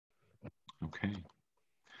Okay.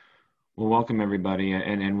 Well, welcome everybody,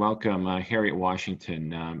 and welcome Harriet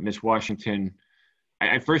Washington. Miss Washington,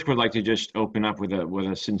 I first would like to just open up with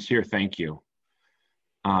a sincere thank you.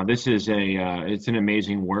 This is it's an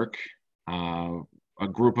amazing work. A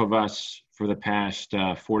group of us for the past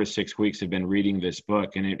 4 to 6 weeks have been reading this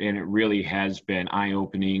book, and it really has been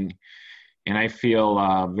eye-opening, and I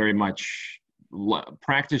feel very much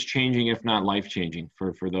practice changing, if not life changing,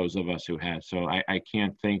 for those of us who have. So I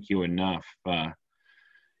can't thank you enough.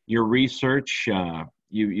 Your research,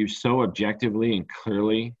 you so objectively and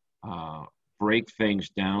clearly break things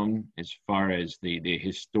down as far as the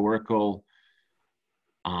historical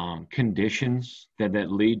conditions that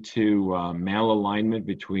lead to malalignment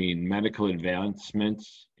between medical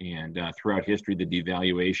advancements and throughout history, the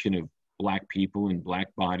devaluation of Black people and Black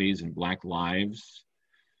bodies and Black lives.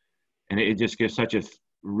 And it just gives such a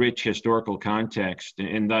rich historical context,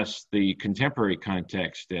 and thus the contemporary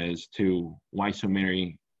context as to why so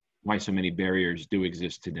many barriers do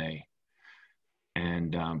exist today.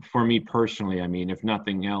 And for me personally, I mean, if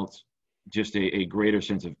nothing else, just a greater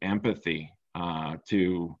sense of empathy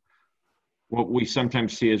to what we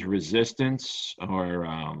sometimes see as resistance,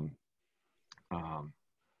 or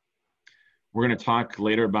we're going to talk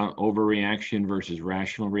later about overreaction versus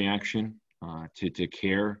rational reaction to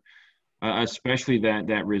care, especially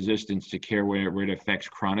that resistance to care where it affects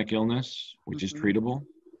chronic illness, which is treatable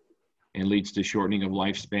and leads to shortening of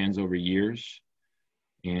lifespans over years,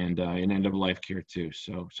 and end-of-life care too.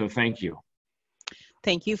 So thank you.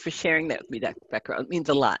 Thank you for sharing that with me, Dr. Beckrow. It means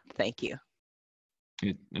a lot. Thank you.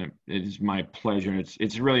 It is my pleasure.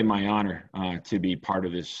 It's really my honor to be part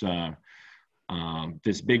of this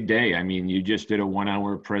this big day. I mean, you just did a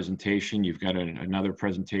 1-hour presentation. You've got another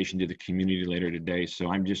presentation to the community later today.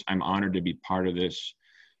 So I'm honored to be part of this,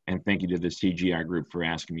 and thank you to the CGR group for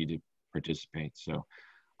asking me to participate. So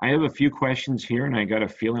I have a few questions here, and I got a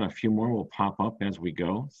feeling a few more will pop up as we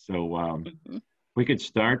go. So we could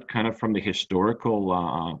start kind of from the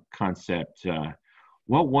historical concept.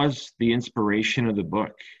 What was the inspiration of the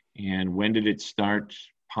book, and when did it start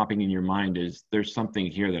popping in your mind as there's something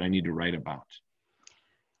here that I need to write about?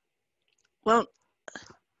 Well,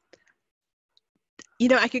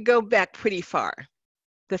 I could go back pretty far.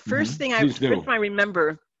 The first thing I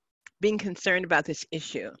remember being concerned about this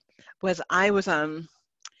issue was I was an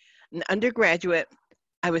undergraduate.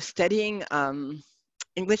 I was studying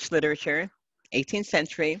English literature, 18th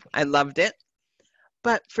century. I loved it.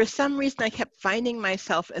 But for some reason, I kept finding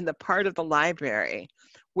myself in the part of the library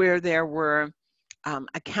where there were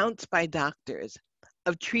accounts by doctors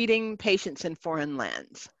of treating patients in foreign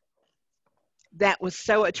lands. That was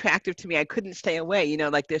so attractive to me. I couldn't stay away.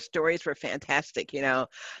 Like their stories were fantastic. The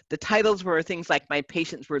titles were things like My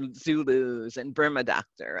Patients Were Zulus and Burma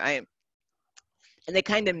Doctor, right? And they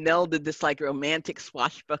kind of melded this like romantic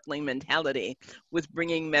swashbuckling mentality with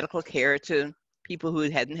bringing medical care to people who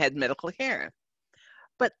hadn't had medical care.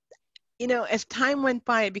 But, as time went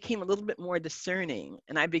by, I became a little bit more discerning,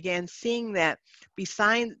 and I began seeing that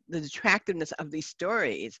beside the attractiveness of these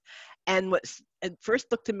stories, and what at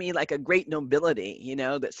first looked to me like a great nobility,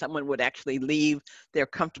 that someone would actually leave their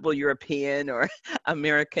comfortable European or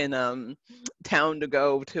American town to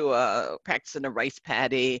go to practice in a rice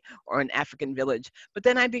paddy or an African village. But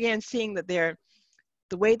then I began seeing that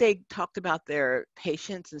the way they talked about their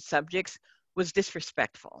patients and subjects was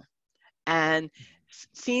disrespectful, and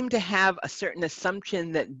seemed to have a certain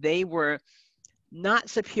assumption that they were not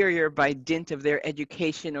superior by dint of their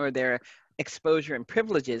education or their exposure and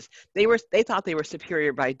privileges. They thought they were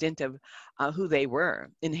superior by dint of who they were,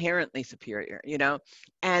 inherently superior,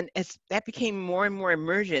 And as that became more and more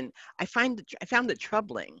immersion, I found it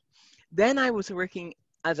troubling. Then I was working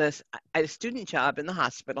at a student job in the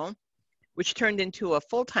hospital, which turned into a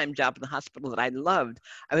full-time job in the hospital that I loved.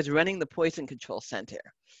 I was running the poison control center.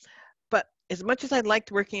 But as much as I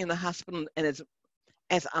liked working in the hospital and as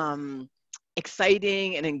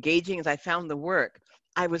exciting and engaging as I found the work,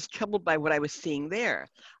 I was troubled by what I was seeing there.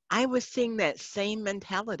 I was seeing that same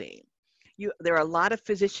mentality. There are a lot of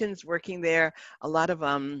physicians working there, a lot of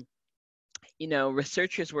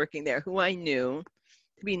researchers working there who I knew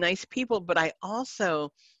to be nice people, but I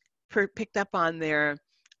also picked up on their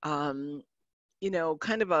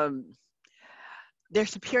their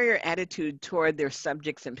superior attitude toward their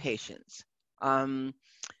subjects and patients.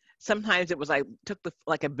 Sometimes it was took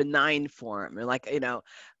like a benign form, or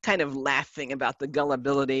kind of laughing about the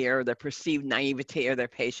gullibility or the perceived naivety of their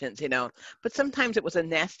patients, but sometimes it was a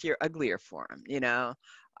nastier, uglier form,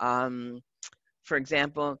 For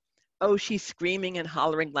example, oh, she's screaming and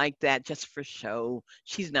hollering like that just for show.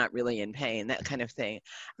 She's not really in pain, that kind of thing.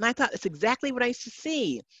 And I thought it's exactly what I used to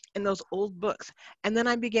see in those old books. And then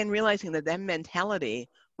I began realizing that mentality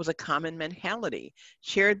was a common mentality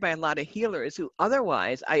shared by a lot of healers who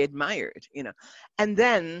otherwise I admired, you know. And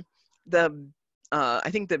then I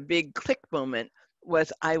think the big click moment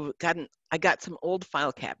was I got some old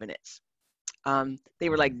file cabinets. They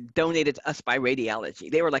were like donated to us by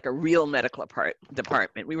radiology. They were like a real medical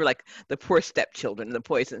department. We were like the poor stepchildren in the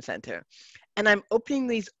poison center. And I'm opening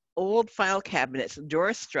these old file cabinets, the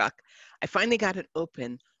door struck. I finally got it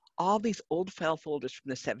open. All these old file folders from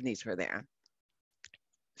the 70s were there,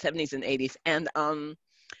 70s and 80s. And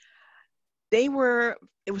they were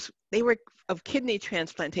of kidney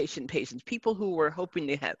transplantation patients, people who were hoping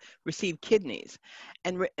to receive kidneys.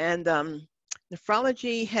 And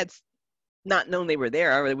nephrology had not known they were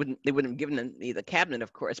there, or they wouldn't have given me the cabinet,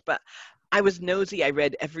 of course, but I was nosy. I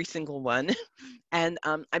read every single one. And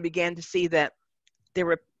I began to see that there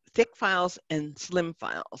were thick files and slim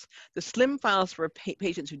files. The slim files were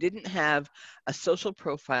patients who didn't have a social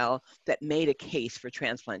profile that made a case for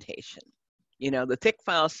transplantation. You know, the thick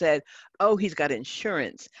file said, oh, he's got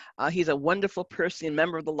insurance. He's a wonderful person, a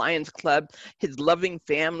member of the Lions Club. His loving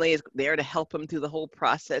family is there to help him through the whole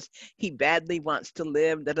process. He badly wants to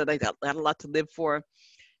live, got a lot to live for.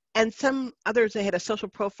 And some others, they had a social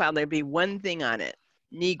profile. There'd be one thing on it.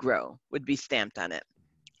 Negro would be stamped on it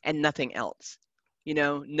and nothing else. You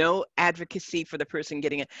know, no advocacy for the person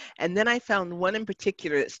getting it. And then I found one in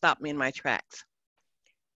particular that stopped me in my tracks.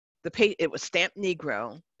 It was stamped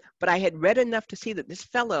Negro, but I had read enough to see that this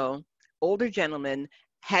fellow, older gentleman,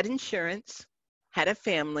 had insurance, had a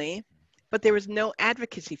family, but there was no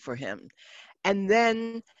advocacy for him. And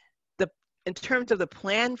then in terms of the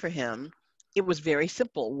plan for him, it was very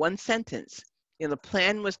simple, one sentence. You know, the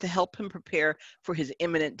plan was to help him prepare for his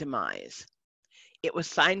imminent demise. It was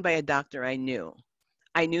signed by a doctor I knew.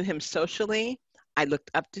 I knew him socially. I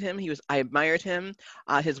looked up to him. I admired him.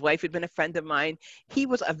 His wife had been a friend of mine. He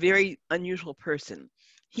was a very unusual person.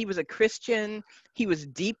 He was a Christian. He was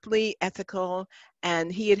deeply ethical,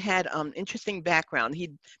 and he had interesting background.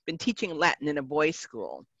 He'd been teaching Latin in a boys'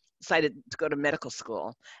 school, decided to go to medical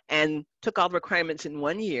school, and took all the requirements in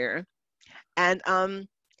 1 year. And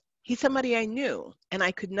he's somebody I knew, and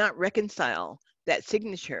I could not reconcile that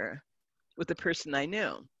signature with the person I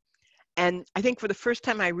knew. And I think for the first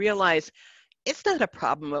time I realized it's not a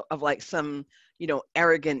problem of like some, you know,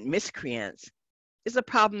 arrogant miscreants. It's a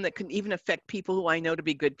problem that can even affect people who I know to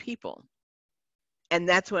be good people. And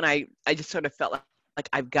that's when I just sort of felt like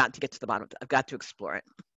I've got to get to the bottom of it. I've got to explore it.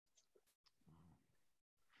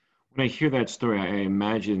 When I hear that story, I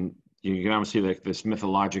imagine you can almost see like this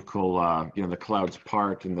mythological, you know, the clouds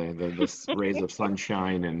part and the rays of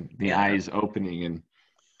sunshine and the eyes opening. And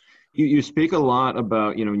you speak a lot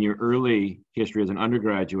about, you know, in your early history as an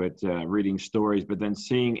undergraduate, reading stories, but then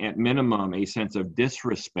seeing at minimum a sense of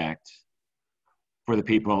disrespect for the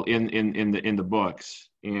people in the books,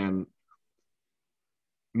 and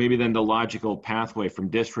maybe then the logical pathway from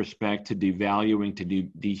disrespect to devaluing to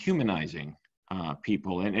dehumanizing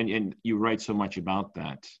people, and you write so much about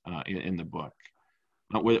that in the book.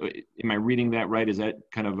 Am I reading that right? Is that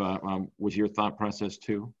kind of was your thought process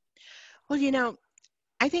too? Well, you know,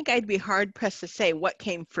 I think I'd be hard pressed to say what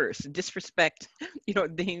came first, disrespect, you know,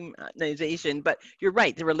 dehumanization. But you're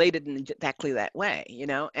right; they're related in exactly that way, you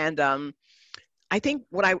know. And I think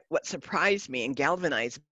what surprised me and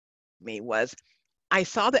galvanized me was I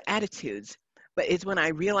saw the attitudes, but it's when I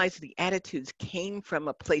realized the attitudes came from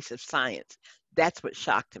a place of science. That's what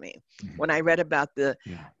shocked me. Mm-hmm. When I read about the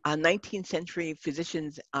 19th century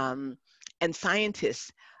physicians and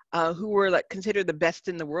scientists who were like considered the best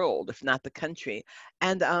in the world, if not the country,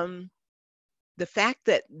 and the fact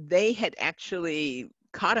that they had actually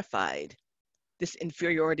codified this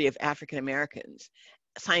inferiority of African Americans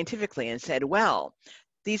scientifically and said, well,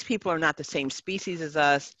 these people are not the same species as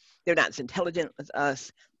us. They're not as intelligent as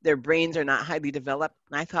us. Their brains are not highly developed.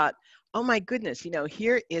 And I thought, oh my goodness, you know,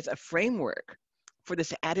 here is a framework for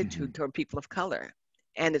this attitude toward people of color.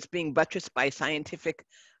 And it's being buttressed by scientific,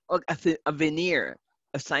 a veneer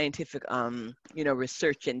of scientific, you know,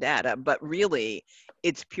 research and data, but really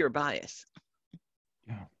it's pure bias.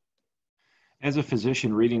 Yeah. As a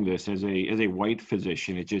physician reading this, as a white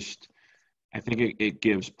physician, I think it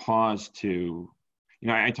gives pause to, you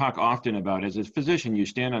know, I talk often about, as a physician, you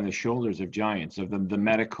stand on the shoulders of giants, of the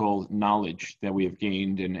medical knowledge that we have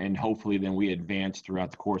gained, and hopefully then we advance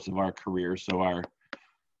throughout the course of our career. So our,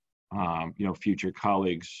 you know, future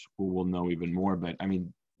colleagues will know even more. But I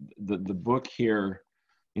mean, the book here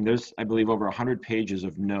And there's, I believe, over 100 pages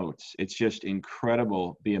of notes. It's just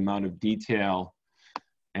incredible the amount of detail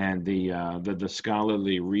and the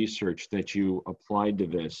scholarly research that you applied to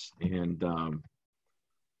this. And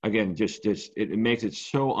again, just it makes it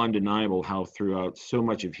so undeniable how throughout so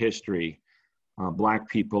much of history, Black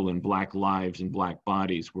people and Black lives and Black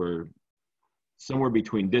bodies were somewhere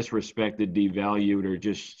between disrespected, devalued, or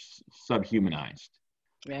just subhumanized.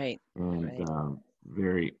 Right. And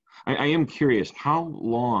I am curious, how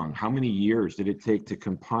many years did it take to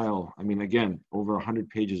compile? I mean, again, over 100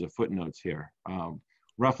 pages of footnotes here.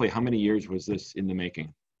 Roughly how many years was this in the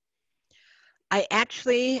making? I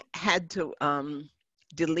actually had to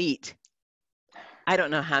delete, I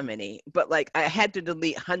don't know how many, but like I had to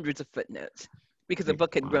delete hundreds of footnotes because the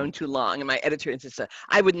book had grown too long, and my editor insisted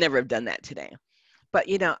I would never have done that today. But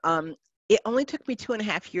you know, it only took me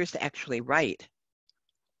 2.5 years to actually write.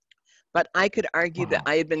 But I could argue that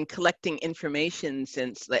I had been collecting information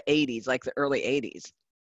since the 80s, like the early 80s,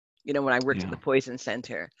 you know, when I worked at the Poison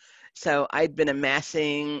Center. So I'd been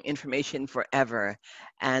amassing information forever.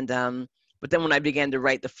 And, but then when I began to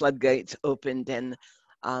write, the floodgates opened, and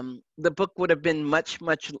the book would have been much,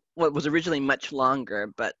 well, it was originally much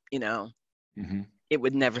longer, but, you know, it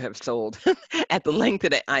would never have sold at the length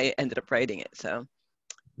that I ended up writing it, so.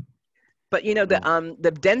 But, you know,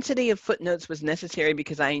 the density of footnotes was necessary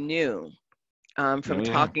because I knew from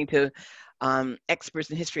talking to experts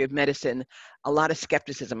in history of medicine, a lot of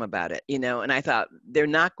skepticism about it, you know, and I thought they're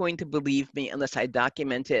not going to believe me unless I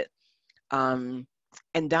document it and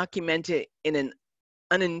document it in an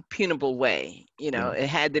unimpugnable way. You know, it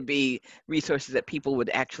had to be resources that people would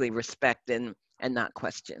actually respect and not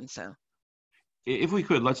question, so. If we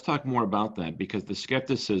could, let's talk more about that, because the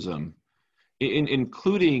skepticism,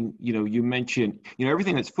 including, you know, you mentioned, you know,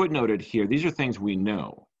 everything that's footnoted here, these are things we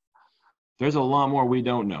know. There's a lot more we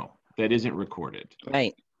don't know that isn't recorded.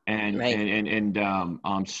 Right. And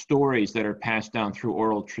stories that are passed down through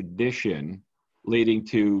oral tradition leading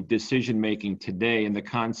to decision-making today, and the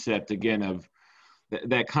concept, again, of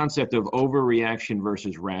that concept of overreaction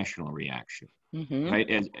versus rational reaction, right?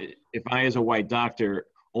 As if I, as a white doctor,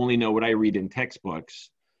 only know what I read in textbooks,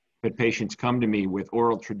 but patients come to me with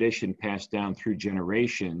oral tradition passed down through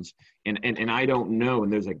generations, and I don't know,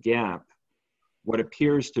 and there's a gap, what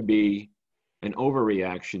appears to be an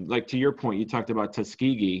overreaction. Like, to your point, you talked about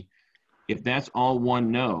Tuskegee. If that's all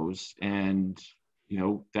one knows, and you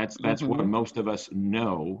know, that's what most of us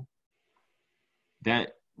know,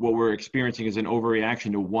 that what we're experiencing is an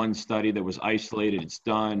overreaction to one study that was isolated, it's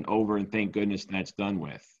done over, and thank goodness that's done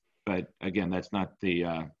with. But again, that's not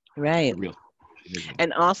the real.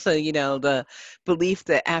 And also, you know, the belief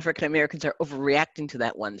that African Americans are overreacting to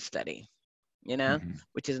that one study, you know,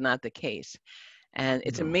 which is not the case. And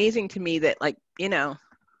it's amazing to me that, like, you know,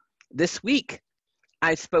 this week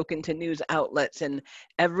I've spoken to news outlets, and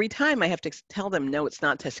every time I have to tell them, no, it's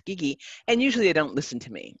not Tuskegee. And usually they don't listen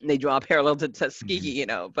to me. And they draw a parallel to Tuskegee, you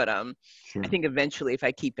know, but I think eventually if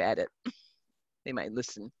I keep at it, they might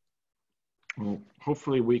listen. Well,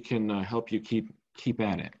 hopefully we can help you keep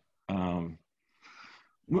at it.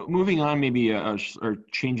 Moving on, maybe, or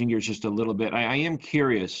changing gears just a little bit, I am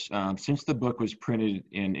curious, since the book was printed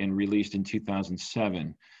and released in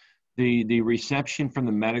 2007, the reception from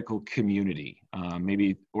the medical community,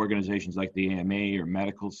 maybe organizations like the AMA or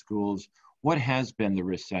medical schools, what has been the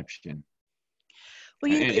reception?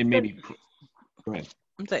 Well, you know, and maybe, go ahead.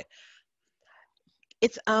 I'm sorry.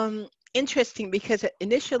 It's interesting because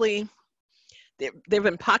initially there have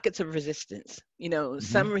been pockets of resistance, you know,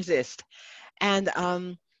 some resist. And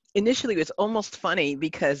initially it was almost funny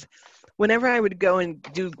because whenever I would go and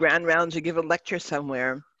do grand rounds or give a lecture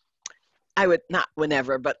somewhere, I would, not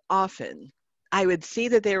whenever, but often, I would see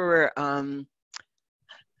that there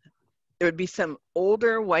would be some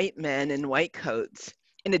older white men in white coats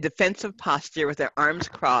in a defensive posture with their arms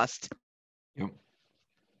crossed. Yep.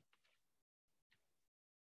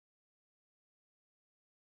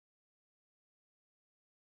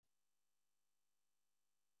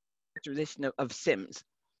 Tradition of Sims.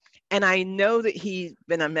 And I know that he's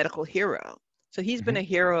been a medical hero. So he's been a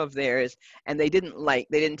hero of theirs, and they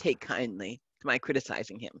didn't take kindly to my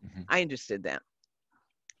criticizing him. I understood that.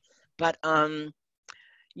 But,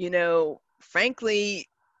 you know, frankly,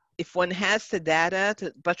 if one has the data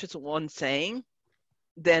to buttress what one's saying,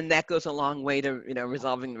 then that goes a long way to, you know,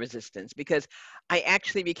 resolving the resistance. Because I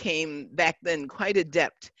actually became, back then, quite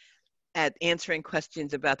adept at answering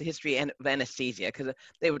questions about the history of anesthesia, because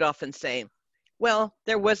they would often say, well,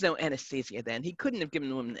 there was no anesthesia then. He couldn't have given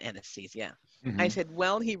the woman anesthesia. I said,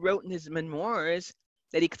 well, he wrote in his memoirs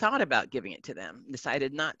that he thought about giving it to them,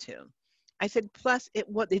 decided not to. I said, plus it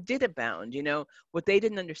did abound. What they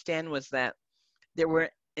didn't understand was that there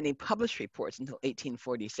weren't any published reports until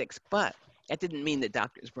 1846, but that didn't mean that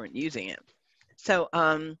doctors weren't using it. So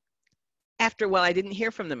after a while, I didn't hear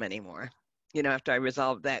from them anymore, after I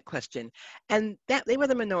resolved that question. And that they were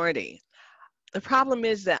the minority. The problem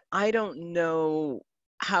is that I don't know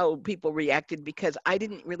how people reacted because I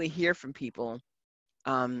didn't really hear from people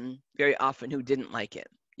very often who didn't like it.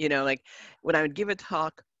 Like when I would give a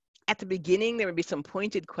talk, at the beginning, there would be some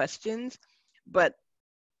pointed questions, but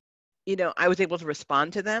I was able to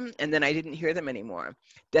respond to them, and then I didn't hear them anymore.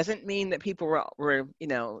 Doesn't mean that people were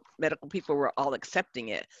medical people were all accepting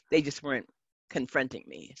it. They just weren't confronting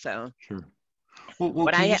me. So sure. Well,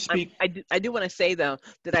 but can you speak? I do want to say though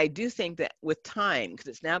that I do think that with time, because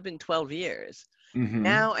it's now been 12 years,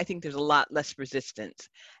 now I think there's a lot less resistance,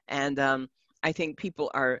 and I think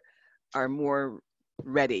people are more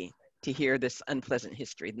ready to hear this unpleasant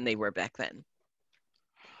history than they were back then.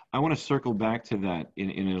 I want to circle back to that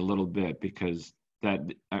in a little bit, because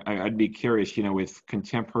I'd be curious, with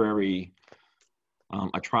contemporary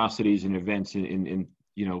atrocities and events in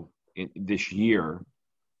this year.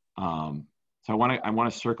 So I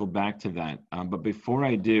want to circle back to that. But before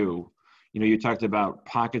I do, you talked about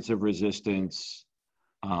pockets of resistance,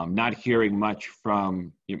 not hearing much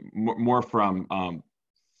from more from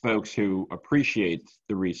folks who appreciate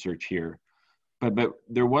the research here. But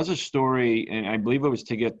there was a story, and I believe it was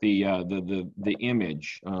to get the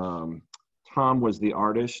image. Tom was the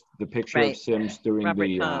artist, the picture Right. of Sims during Robert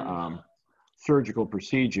the surgical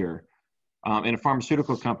procedure. And a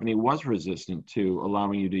pharmaceutical company was resistant to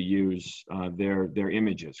allowing you to use their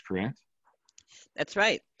images, correct? That's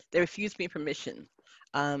right. They refused me permission.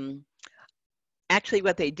 Actually,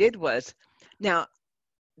 what they did was, now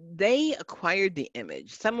they acquired the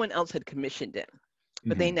image. Someone else had commissioned it,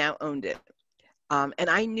 but they now owned it. And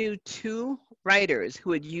I knew 2 writers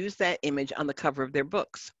who had used that image on the cover of their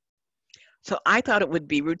books. So I thought it would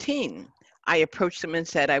be routine. I approached them and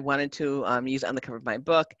said I wanted to use it on the cover of my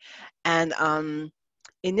book. And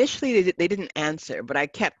initially they didn't answer, but I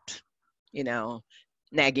kept,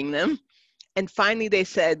 nagging them. And finally they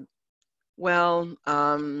said, well,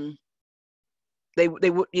 they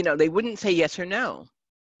wouldn't say yes or no.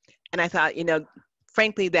 And I thought,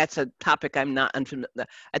 frankly, that's a topic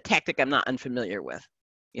a tactic I'm not unfamiliar with.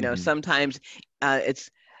 Sometimes it's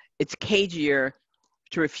cagier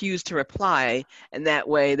to refuse to reply, and that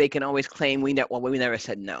way they can always claim we never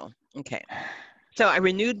said no. Okay. So I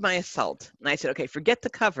renewed my assault, and I said, okay, forget the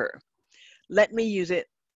cover. Let me use it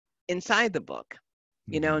inside the book.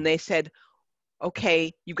 And they said,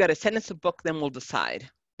 okay, you've got to send us a book, then we'll decide.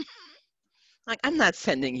 Like, I'm not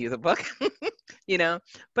sending you the book,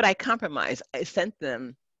 but I compromised. I sent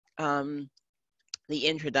them the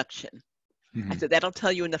introduction. I said, that'll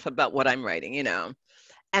tell you enough about what I'm writing,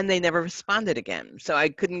 and they never responded again. So I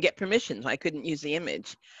couldn't get permission. I couldn't use the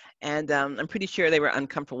image. And I'm pretty sure they were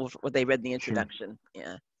uncomfortable with what they read in the introduction. Sure.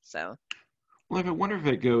 Yeah, so. Well, I wonder if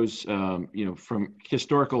it goes, from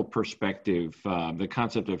historical perspective, the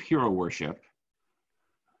concept of hero worship,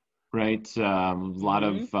 right? A lot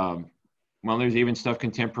of, there's even stuff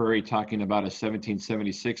contemporary talking about a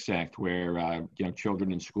 1776 act where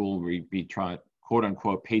children in school would be taught quote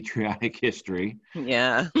unquote patriotic history.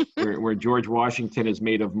 Yeah. where George Washington is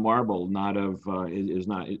made of marble, not of is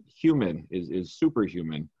not human, is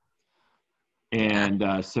superhuman.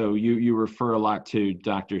 And so you refer a lot to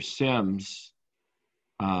Dr. Sims.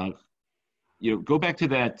 Go back to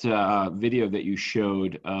that video that you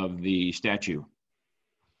showed of the statue.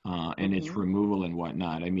 And its removal and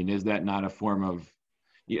whatnot. I mean, is that not a form of,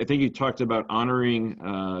 I think you talked about honoring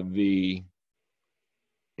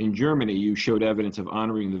in Germany, you showed evidence of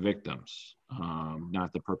honoring the victims,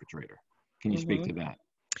 not the perpetrator. Can you speak to that?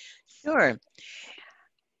 Sure.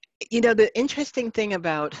 The interesting thing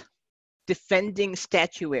about defending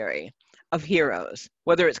statuary of heroes,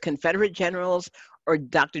 whether it's Confederate generals or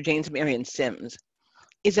Dr. James Marion Sims,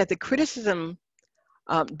 is that the criticism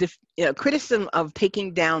of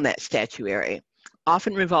taking down that statuary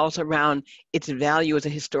often revolves around its value as a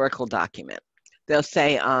historical document. They'll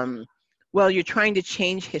say, well, you're trying to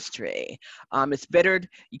change history. It's better,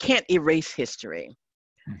 you can't erase history.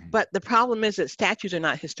 But the problem is that statues are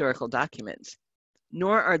not historical documents,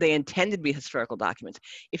 nor are they intended to be historical documents.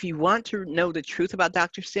 If you want to know the truth about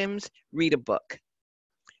Dr. Sims, read a book.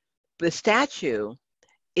 The statue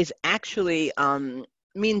is actually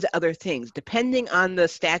means other things, depending on the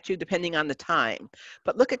statute, depending on the time.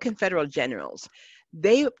 But look at Confederate generals.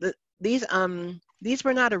 These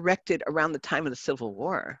were not erected around the time of the Civil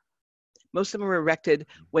War. Most of them were erected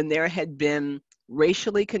when there had been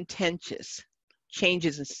racially contentious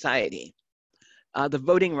changes in society. the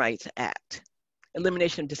Voting Rights Act,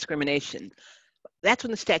 elimination of discrimination. That's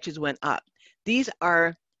when the statues went up. These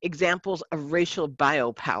are examples of racial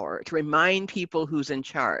biopower to remind people who's in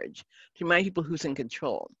charge, to remind people who's in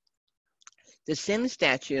control. The Sims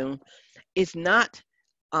statue is not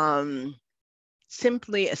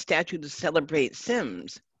simply a statue to celebrate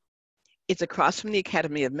Sims. It's across from the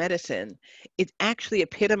Academy of Medicine. It actually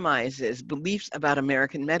epitomizes beliefs about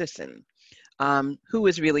American medicine. Who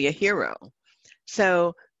is really a hero?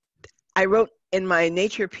 So I wrote in my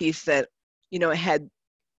nature piece that, it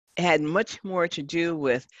had much more to do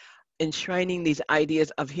with enshrining these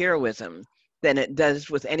ideas of heroism than it does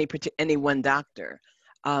with any one doctor.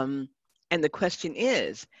 And the question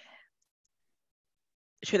is,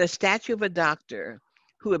 should a statue of a doctor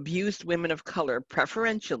who abused women of color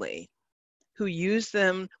preferentially, who used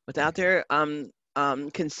them without their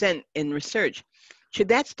consent in research, should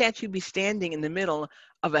that statue be standing in the middle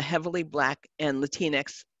of a heavily Black and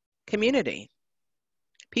Latinx community?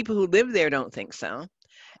 People who live there don't think so.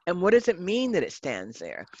 And what does it mean that it stands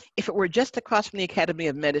there? If it were just across from the Academy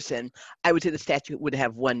of Medicine, I would say the statue would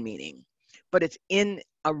have one meaning. But it's in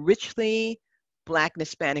a richly Black and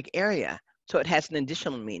Hispanic area, so it has an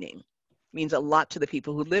additional meaning. It means a lot to the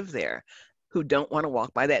people who live there, who don't want to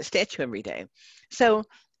walk by that statue every day. So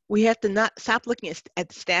we have to not stop looking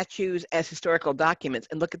at statues as historical documents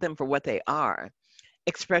and look at them for what they are.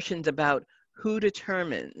 Expressions about who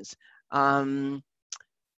determines,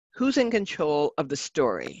 who's in control of the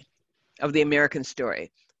story, of the American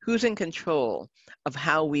story, who's in control of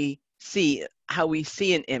how we see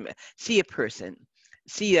an image, see a person,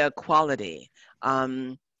 see a quality.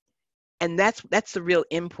 And that's the real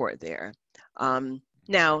import there.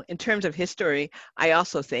 Now, in terms of history, I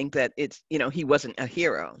also think that it's, he wasn't a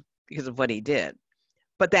hero because of what he did.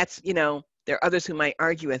 But that's, there are others who might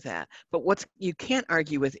argue with that. But what you can't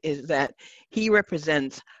argue with is that he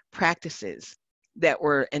represents practices that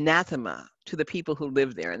were anathema to the people who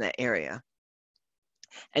live there in that area.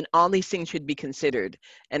 And all these things should be considered.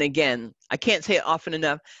 And again, I can't say it often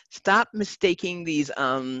enough, stop mistaking these,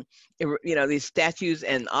 these statues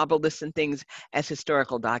and obelisks and things as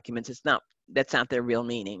historical documents. That's not their real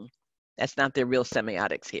meaning. That's not their real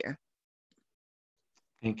semiotics here.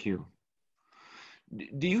 Thank you.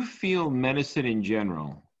 Do you feel medicine in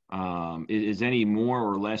general is any more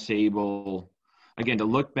or less able, again, to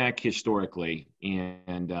look back historically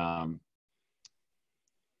and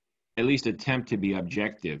at least attempt to be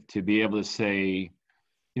objective, to be able to say,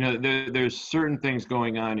 there's certain things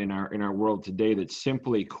going on in our world today that's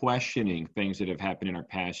simply questioning things that have happened in our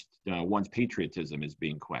past. One's patriotism is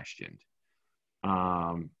being questioned.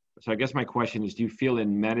 So I guess my question is, do you feel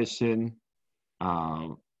in medicine,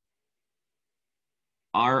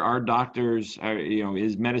 are doctors,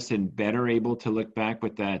 is medicine better able to look back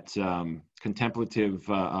with that contemplative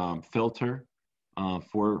filter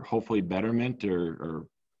for hopefully betterment, or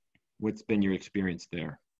what's been your experience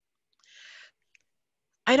there?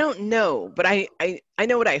 I don't know, but I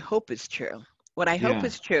know what I hope is true. What I hope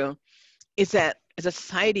is true is that as a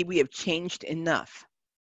society, we have changed enough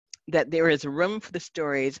that there is room for the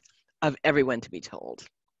stories of everyone to be told.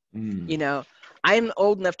 I'm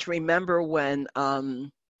old enough to remember when,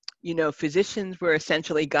 physicians were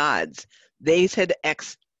essentially gods. They said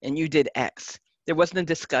X and you did X. There wasn't a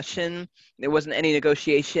discussion. There wasn't any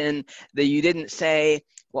negotiation. That you didn't say,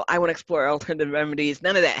 well, I want to explore alternative remedies.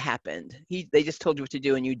 None of that happened. They just told you what to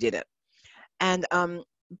do and you did it. And,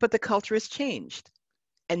 but the culture has changed.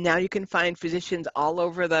 And now you can find physicians all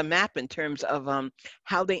over the map in terms of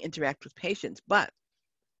how they interact with patients. But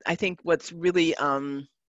I think what's really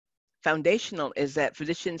foundational is that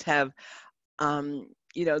physicians have,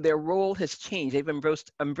 their role has changed. They've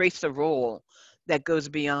embraced a role that goes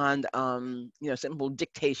beyond, simple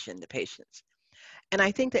dictation to patients. And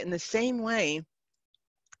I think that in the same way,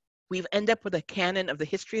 we've ended up with a canon of the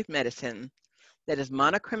history of medicine that is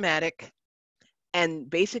monochromatic and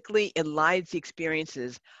basically elides the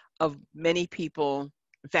experiences of many people,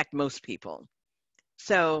 in fact, most people.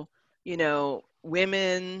 So,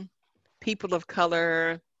 women, people of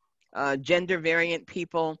color, gender variant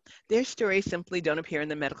people, their stories simply don't appear in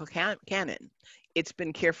the medical canon. It's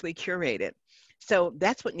been carefully curated. So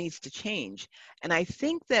that's what needs to change. And I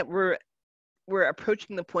think that we're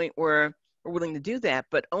approaching the point where we're willing to do that,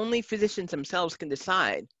 but only physicians themselves can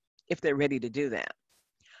decide if they're ready to do that.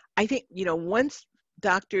 I think, once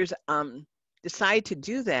doctors decide to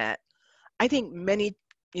do that, I think many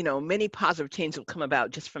positive changes will come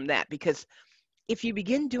about just from that. Because if you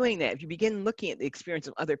begin doing that, if you begin looking at the experience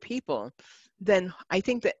of other people, then I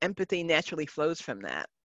think that empathy naturally flows from that.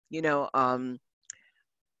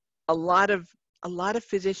 A lot of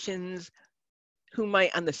physicians who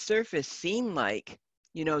might on the surface seem like,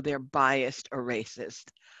 they're biased or racist.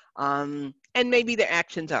 And maybe their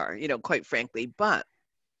actions are, quite frankly, but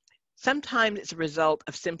sometimes it's a result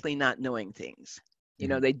of simply not knowing things.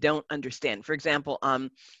 They don't understand. For example,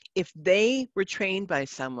 if they were trained by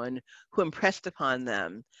someone who impressed upon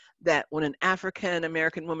them that when an African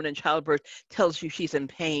American woman in childbirth tells you she's in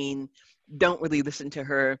pain, don't really listen to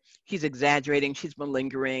her. She's exaggerating. She's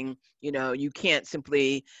malingering. You can't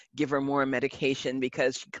simply give her more medication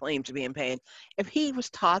because she claims to be in pain. If he was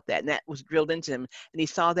taught that and that was drilled into him and he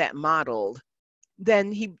saw that modeled,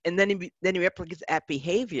 then he replicates that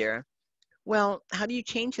behavior. Well, how do you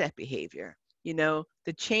change that behavior?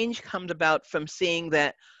 The change comes about from seeing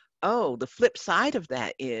that, oh, the flip side of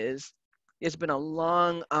that is there's been a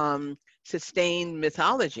long sustained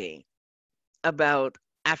mythology about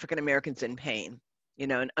African Americans in pain,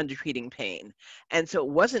 and undertreating pain. And so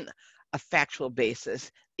it wasn't a factual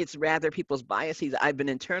basis. It's rather people's biases I've been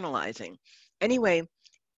internalizing. Anyway,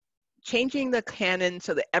 changing the canon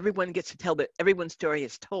so that everyone gets to tell that everyone's story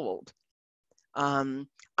is told.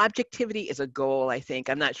 Objectivity is a goal, I think.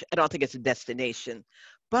 I don't think it's a destination,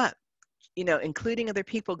 but, including other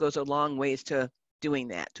people goes a long ways to doing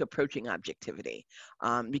that, to approaching objectivity,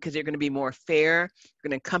 because you're going to be more fair, you're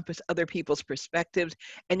going to encompass other people's perspectives,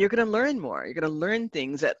 and you're going to learn more. You're going to learn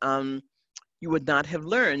things that you would not have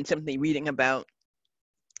learned simply reading about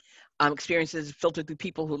experiences filtered through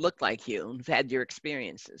people who look like you and have had your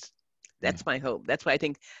experiences. That's my hope. That's why I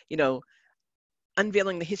think,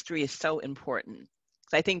 unveiling the history is so important.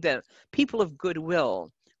 So I think that people of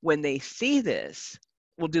goodwill, when they see this,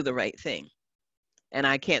 will do the right thing. And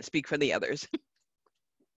I can't speak for the others.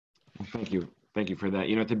 Well, thank you. Thank you for that.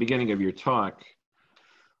 At the beginning of your talk,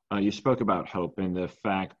 you spoke about hope and the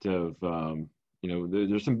fact of,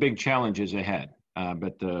 there's some big challenges ahead.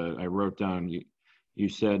 But I wrote down, you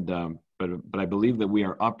said, but I believe that we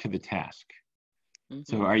are up to the task. Mm-hmm.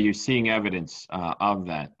 So are you seeing evidence of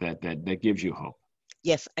that gives you hope?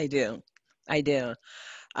 Yes, I do.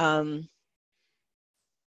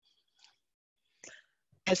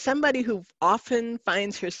 As somebody who often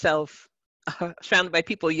finds herself surrounded by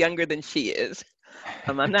people younger than she is,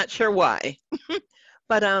 I'm not sure why,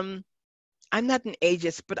 but I'm not an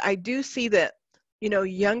ageist, but I do see that,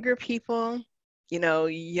 younger people,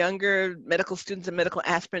 younger medical students and medical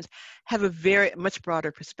aspirants have a very much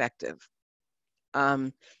broader perspective.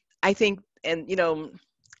 I think, and,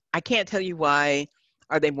 I can't tell you why.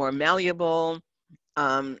 Are they more malleable?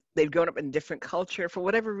 They've grown up in a different culture. For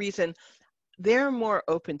whatever reason, they're more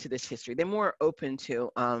open to this history. They're more open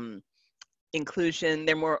to inclusion.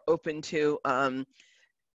 They're more open to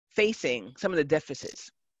facing some of the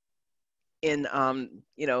deficits in,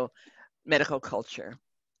 medical culture.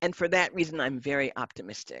 And for that reason, I'm very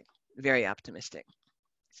optimistic, very optimistic.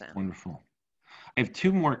 So. Wonderful. I have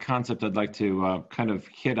two more concepts I'd like to kind of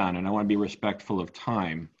hit on, and I want to be respectful of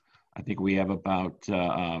time. I think we have about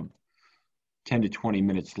 10 to 20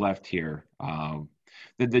 minutes left here.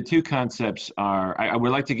 The two concepts are, I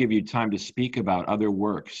would like to give you time to speak about other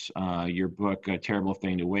works, your book, A Terrible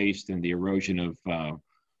Thing to Waste, and the erosion of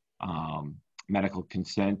medical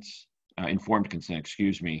consent, informed consent,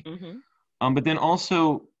 excuse me. Mm-hmm. But then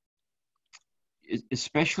also,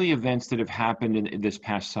 especially events that have happened in this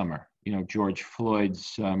past summer. George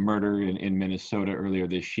Floyd's murder in Minnesota earlier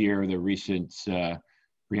this year, the recent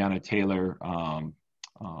Breonna Taylor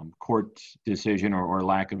court decision or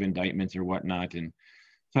lack of indictments or whatnot. And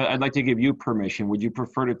so I'd like to give you permission. Would you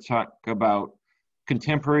prefer to talk about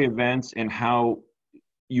contemporary events and how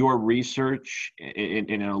your research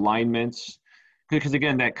in alignments, because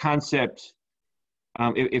again, that concept,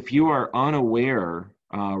 if you are unaware,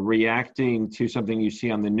 reacting to something you see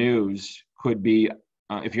on the news could be,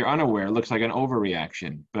 if you're unaware, it looks like an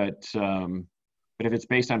overreaction. But if it's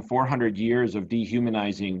based on 400 years of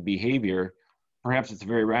dehumanizing behavior, perhaps it's a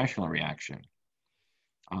very rational reaction.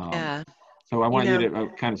 Yeah. So I want you to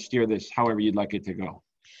kind of steer this however you'd like it to go.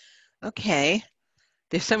 Okay.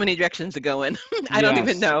 There's so many directions to go in. I don't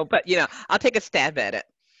even know, but I'll take a stab at it.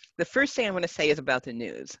 The first thing I want to say is about the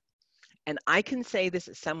news. And I can say this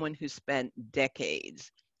as someone who spent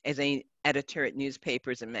decades as an editor at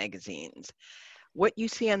newspapers and magazines. What you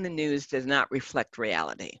see on the news does not reflect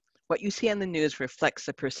reality. What you see on the news reflects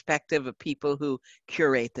the perspective of people who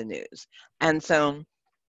curate the news. And so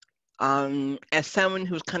as someone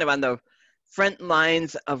who's kind of on the front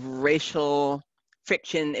lines of racial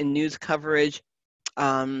friction in news coverage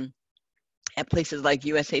at places like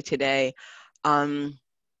USA Today, the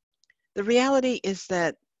reality is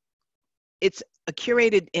that it's a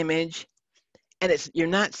curated image and you're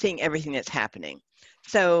not seeing everything that's happening.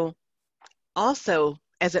 So also,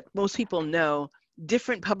 as most people know,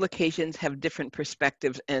 different publications have different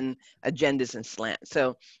perspectives and agendas and slants.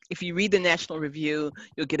 So if you read the National Review,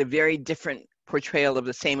 you'll get a very different portrayal of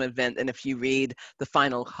the same event than if you read the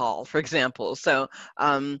Final Call, for example. So,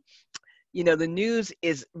 you know, the news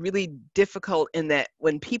is really difficult in that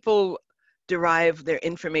when people derive their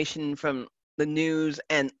information from the news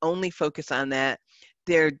and only focus on that,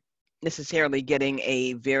 they're necessarily getting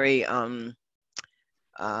a very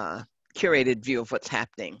curated view of what's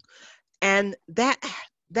happening. And that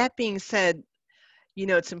being said, you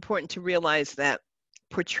know, it's important to realize that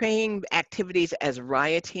portraying activities as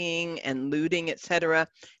rioting and looting, et cetera,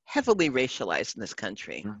 heavily racialized in this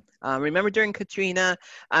country. Remember during Katrina,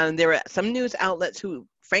 there were some news outlets who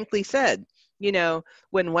frankly said, you know,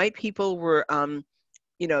 when white people were,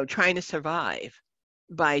 you know, trying to survive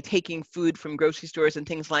by taking food from grocery stores and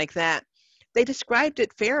things like that, they described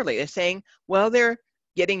it fairly. They're saying, well, they're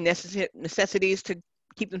getting necessities to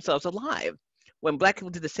keep themselves alive. When Black people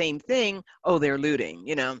did the same thing, oh, they're looting,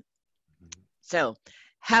 you know. So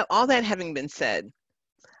all that having been said,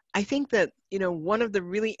 I think that, you know, one of the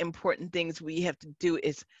really important things we have to do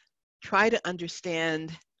is try to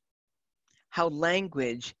understand how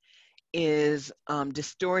language is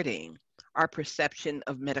distorting our perception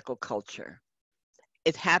of medical culture.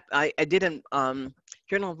 I did in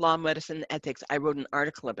Journal of Law, Medicine, and Ethics, I wrote an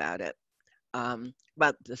article about it,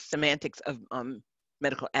 about the semantics of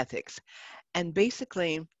medical ethics. And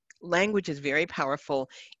basically, language is very powerful.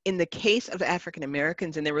 In the case of African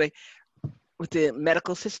Americans and with the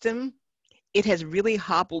medical system, it has really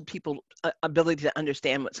hobbled people's ability to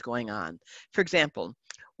understand what's going on. For example,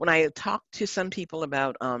 when I talk to some people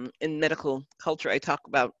about, in medical culture, I talk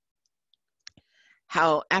about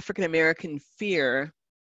how African American fear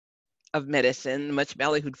of medicine, much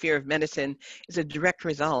ballyhooed fear of medicine, is a direct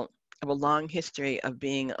result of a long history of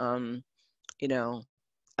being, you know,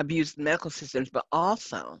 abused in medical systems, but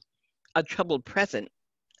also a troubled present.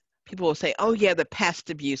 People will say, oh yeah, the past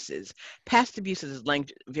abuses. Past abuses is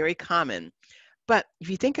very common. But if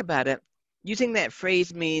you think about it, using that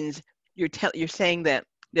phrase means you're saying that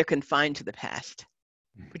they're confined to the past,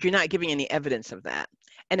 but you're not giving any evidence of that.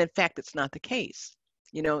 And in fact, it's not the case.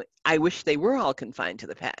 You know, I wish they were all confined to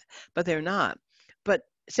the past, but they're not. But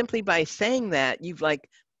simply by saying that, you've like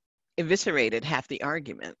eviscerated half the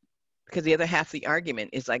argument, because the other half of the argument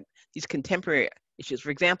is like these contemporary issues. For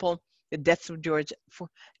example, the deaths of George,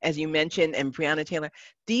 as you mentioned, and Breonna Taylor,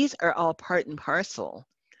 these are all part and parcel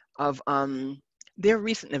of their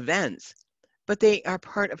recent events, but they are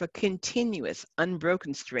part of a continuous,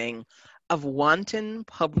 unbroken string of wanton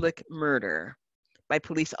public murder by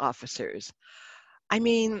police officers. I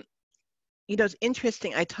mean, you know, it's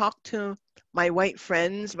interesting. I talked to my white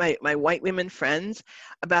friends, my white women friends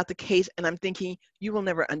about the case, and I'm thinking, you will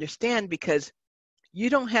never understand because you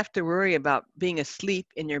don't have to worry about being asleep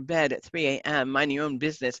in your bed at 3 a.m., minding your own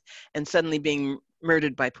business, and suddenly being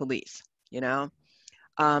murdered by police, you know?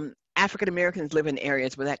 African Americans live in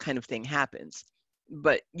areas where that kind of thing happens,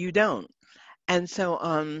 but you don't. And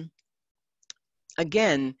so,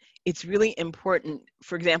 again, it's really important.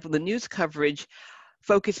 For example, the news coverage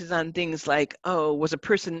focuses on things like, oh, was a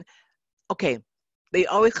person, okay, they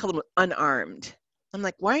always call them unarmed. I'm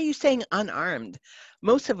like, why are you saying unarmed?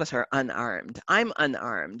 Most of us are unarmed. I'm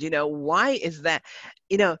unarmed. You know, why is that?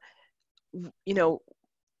 You know,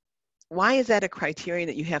 why is that a criterion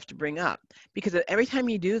that you have to bring up? Because every time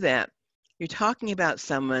you do that, you're talking about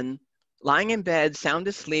someone lying in bed, sound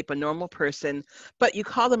asleep, a normal person, but you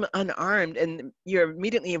call them unarmed, and you're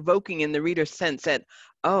immediately evoking in the reader's sense that,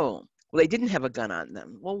 oh, well, they didn't have a gun on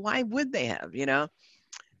them. Well, why would they have, you know?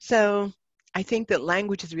 So I think that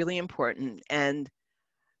language is really important, and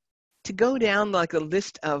to go down like a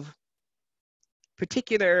list of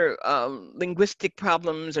particular linguistic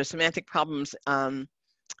problems or semantic problems in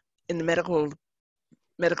the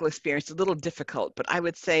medical experience is a little difficult, but I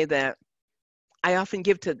would say that I often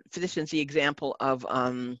give to physicians the example of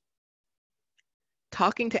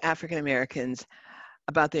talking to African Americans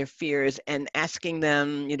about their fears and asking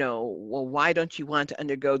them, you know, well, why don't you want to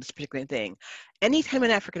undergo this particular thing? Anytime an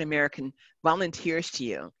African American volunteers to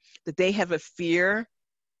you that they have a fear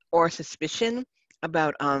or suspicion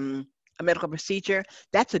about a medical procedure,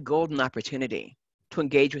 that's a golden opportunity to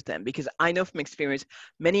engage with them, because I know from experience,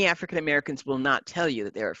 many African Americans will not tell you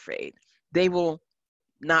that they're afraid. They will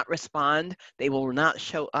not respond, they will not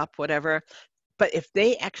show up, whatever. But if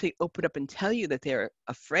they actually open up and tell you that they're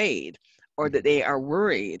afraid, or that they are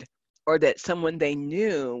worried, or that someone they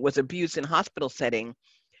knew was abused in a hospital setting,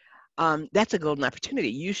 that's a golden opportunity.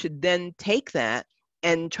 You should then take that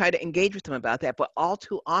and try to engage with them about that. But all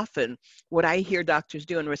too often, what I hear doctors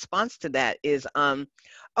do in response to that is,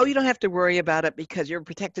 oh, you don't have to worry about it because you're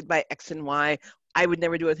protected by X and Y. I would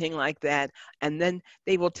never do a thing like that. And then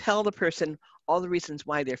they will tell the person all the reasons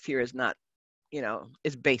why their fear is not,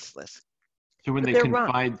 is baseless. So when But they they're wrong.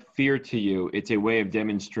 confide fear to you, it's a way of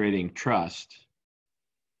demonstrating trust.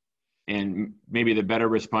 And maybe the better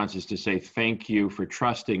response is to say, thank you for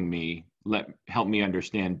trusting me. Help me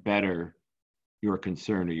understand better your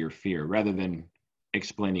concern or your fear, rather than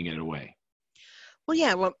explaining it away. Well,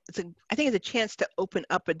 yeah, well, I think it's a chance to open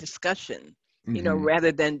up a discussion, Mm-hmm.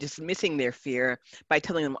 rather than dismissing their fear by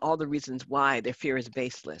telling them all the reasons why their fear is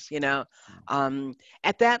baseless,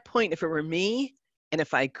 At that point, if it were me, and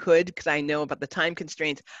if I could, because I know about the time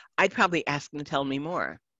constraints, I'd probably ask them to tell me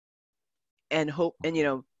more and hope, and,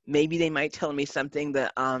 maybe they might tell me something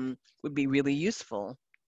that would be really useful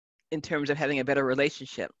in terms of having a better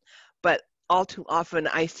relationship. But all too often,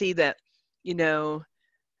 I see that, in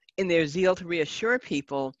their zeal to reassure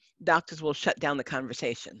people, doctors will shut down the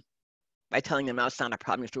conversation by telling them, oh, it's not a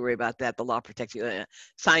problem, you have to worry about that, the law protects you,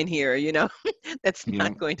 sign here, that's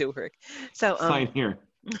not going to work. So sign here.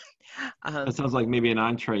 That sounds like maybe an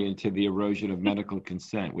entree into the erosion of medical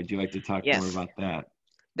consent. Would you like to talk more about that?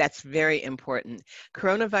 That's very important.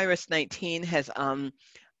 Coronavirus 19 has,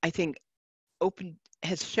 I think,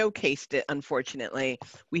 has showcased it, unfortunately.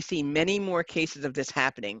 We see many more cases of this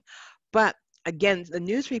happening. But again, the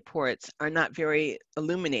news reports are not very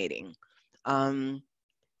illuminating.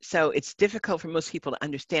 So it's difficult for most people to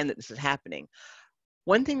understand that this is happening.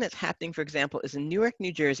 One thing that's happening, for example, is in Newark,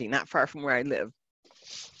 New Jersey, not far from where I live.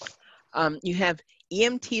 You have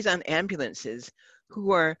EMTs on ambulances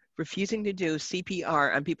who are refusing to do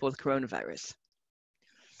CPR on people with coronavirus.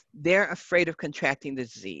 They're afraid of contracting the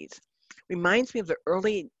disease. Reminds me of the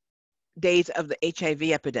early days of the HIV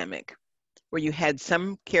epidemic, where you had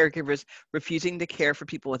some caregivers refusing to care for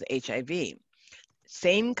people with HIV.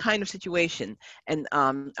 Same kind of situation, and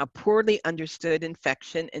a poorly understood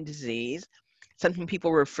infection and disease, something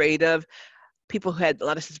people were afraid of. People who had a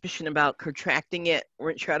lot of suspicion about contracting it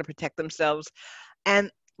weren't sure how to protect themselves.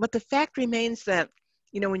 But the fact remains that,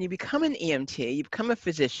 when you become an EMT, you become a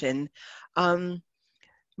physician,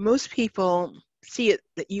 most people see it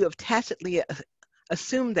that you have tacitly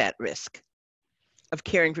assumed that risk of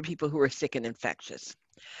caring for people who are sick and infectious.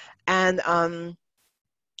 And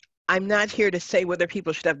I'm not here to say whether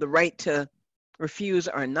people should have the right to refuse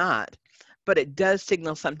or not, but it does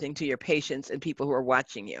signal something to your patients and people who are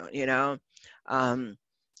watching you,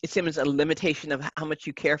 It seems a limitation of how much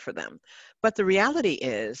you care for them. But the reality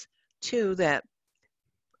is, too, that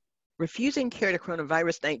refusing care to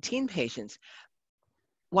coronavirus 19 patients,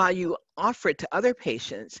 while you offer it to other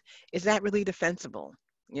patients, is that really defensible?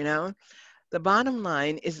 The bottom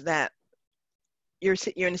line is that you're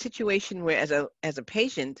in a situation where, as a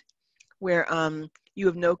patient, where you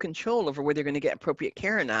have no control over whether you're going to get appropriate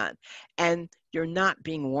care or not, and you're not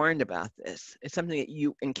being warned about this. It's something that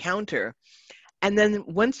you encounter, and then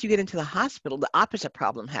once you get into the hospital, the opposite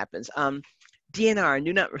problem happens. DNR,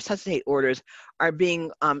 do not resuscitate orders, are being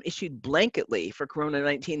issued blanketly for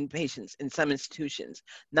Corona-19 patients in some institutions.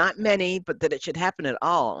 Not many, but that it should happen at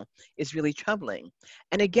all is really troubling.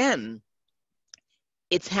 And again,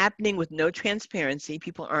 it's happening with no transparency.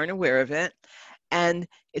 People aren't aware of it. And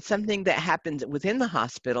it's something that happens within the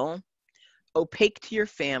hospital, opaque to your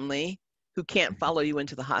family, who can't follow you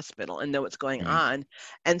into the hospital and know what's going on.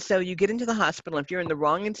 And so you get into the hospital, if you're in the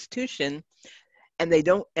wrong institution, and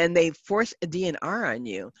they force a DNR on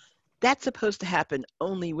you, that's supposed to happen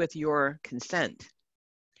only with your consent.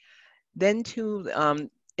 Then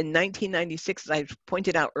in 1996, as I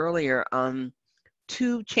pointed out earlier,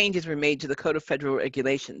 2 changes were made to the Code of Federal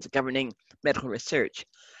Regulations governing medical research.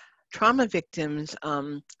 Trauma victims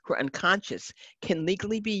who are unconscious can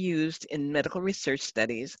legally be used in medical research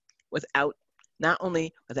studies not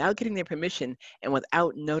only without getting their permission and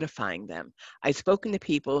without notifying them. I've spoken to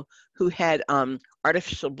people who had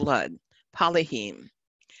artificial blood, polyheme,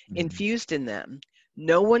 infused in them.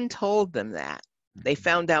 No one told them that. They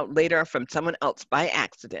found out later from someone else by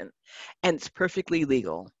accident, and it's perfectly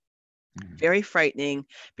legal. Very frightening,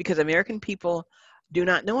 because American people do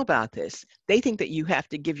not know about this. They think that you have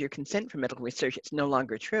to give your consent for medical research. It's no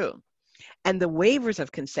longer true. And the waivers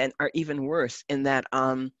of consent are even worse, in that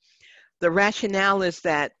the rationale is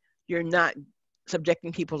that you're not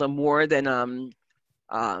subjecting people to more than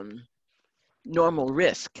normal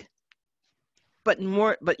risk. But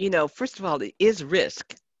first of all, it is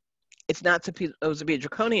risk. It's not supposed to be a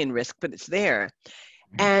draconian risk, but it's there.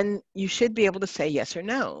 And you should be able to say yes or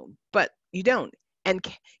no, but you don't. And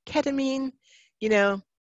ketamine,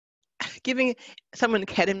 giving someone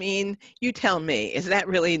ketamine, you tell me, is that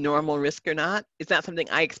really normal risk or not? It's not something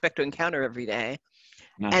I expect to encounter every day.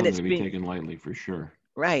 Not And something it's to be been, taken lightly, for sure.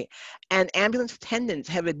 right. And ambulance attendants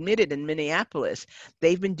have admitted in Minneapolis,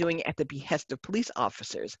 they've been doing it at the behest of police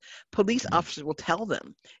officers. Police officers will tell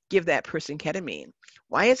them, give that person ketamine.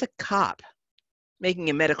 Why is a cop making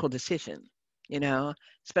a medical decision? You know,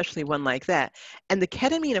 especially one like that. And the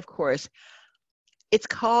ketamine, of course, it's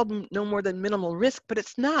called no more than minimal risk, but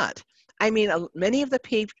it's not. I mean, many of the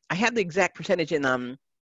people, I have the exact percentage in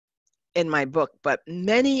my book, but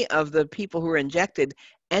many of the people who are injected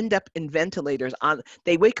end up in ventilators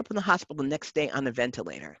they wake up in the hospital the next day on a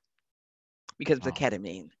ventilator because of the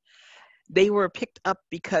ketamine. They were picked up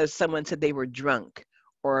because someone said they were drunk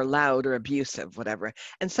or loud or abusive, whatever.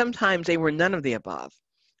 And sometimes they were none of the above,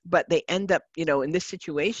 but they end up, in this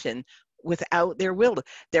situation without their will.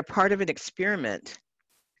 They're part of an experiment.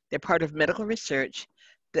 They're part of medical research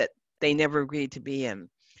that they never agreed to be in.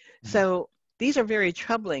 So these are very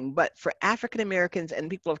troubling, but for African Americans and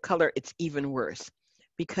people of color, it's even worse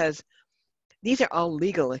because these are all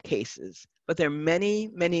legal cases, but there are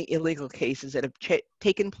many, many illegal cases that have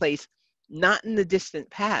taken place, not in the distant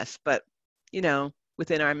past, but,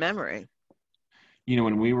 within our memory.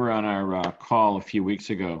 When we were on our call a few weeks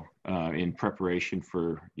ago in preparation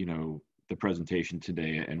for, the presentation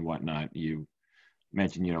today and whatnot, you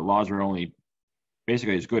mentioned, laws are only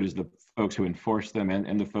basically as good as the folks who enforce them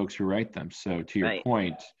and the folks who write them. So to your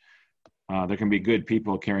point, there can be good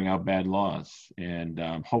people carrying out bad laws. And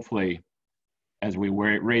hopefully, as we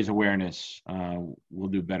raise awareness, we'll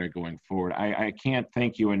do better going forward. I can't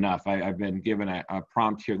thank you enough. I've been given a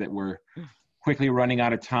prompt here that we're quickly running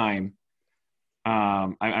out of time.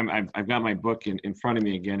 I've got my book in front of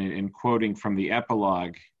me again, and quoting from the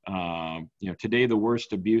epilogue, today the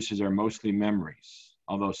worst abuses are mostly memories,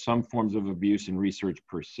 although some forms of abuse and research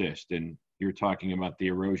persist. And you're talking about the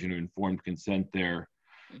erosion of informed consent there.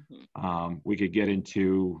 We could get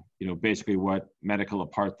into, basically what medical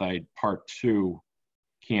apartheid part 2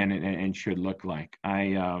 can and should look like.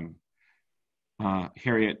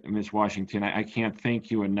 Harriet, Ms. Washington, I can't thank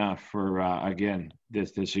you enough for, again,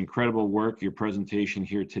 this incredible work, your presentation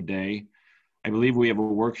here today. I believe we have a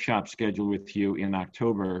workshop scheduled with you in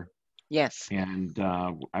October. Yes. And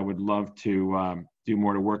I would love to do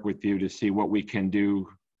more to work with you to see what we can do.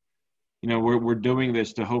 We're doing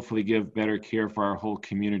this to hopefully give better care for our whole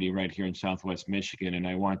community right here in Southwest Michigan. And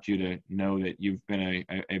I want you to know that you've been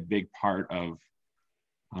a big part of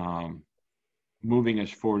moving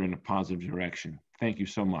us forward in a positive direction. Thank you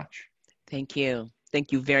so much. Thank you.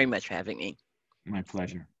 Thank you very much for having me. My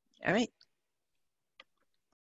pleasure. All right.